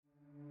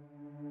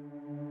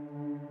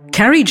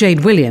Carrie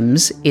Jade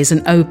Williams is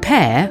an au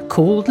pair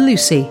called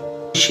Lucy.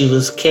 She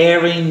was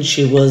caring,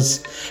 she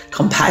was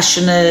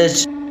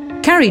compassionate.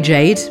 Carrie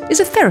Jade is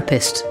a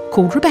therapist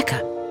called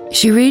Rebecca.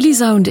 She really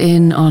zoned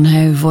in on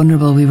how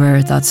vulnerable we were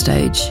at that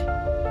stage.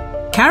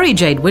 Carrie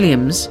Jade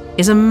Williams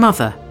is a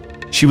mother.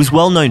 She was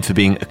well known for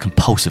being a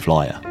compulsive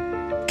liar.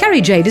 Carrie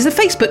Jade is a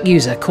Facebook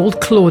user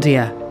called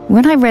Claudia.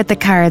 When I read the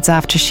cards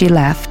after she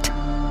left,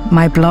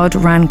 my blood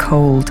ran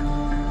cold.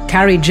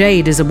 Carrie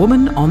Jade is a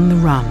woman on the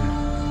run.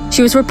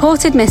 She was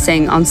reported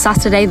missing on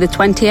Saturday the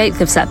 28th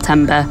of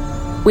September.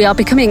 We are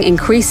becoming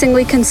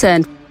increasingly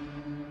concerned.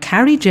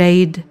 Carrie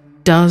Jade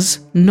does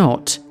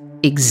not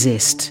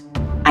exist.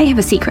 I have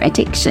a secret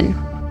addiction,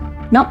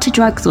 not to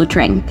drugs or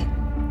drink.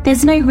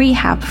 There's no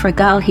rehab for a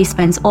girl who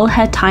spends all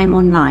her time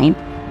online.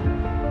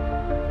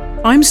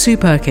 I'm Sue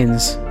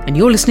Perkins, and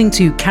you're listening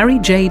to Carrie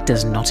Jade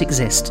Does Not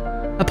Exist,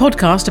 a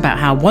podcast about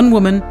how one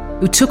woman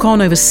who took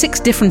on over 6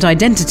 different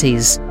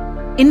identities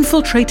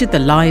infiltrated the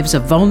lives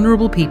of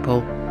vulnerable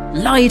people,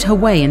 lied her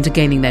way into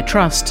gaining their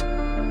trust,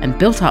 and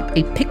built up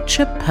a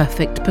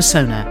picture-perfect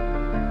persona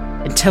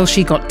until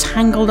she got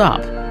tangled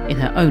up in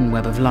her own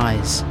web of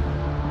lies.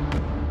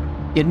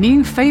 Your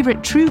new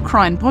favourite true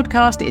crime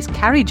podcast is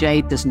Carrie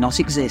Jade Does Not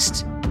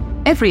Exist.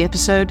 Every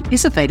episode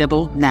is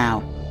available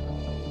now.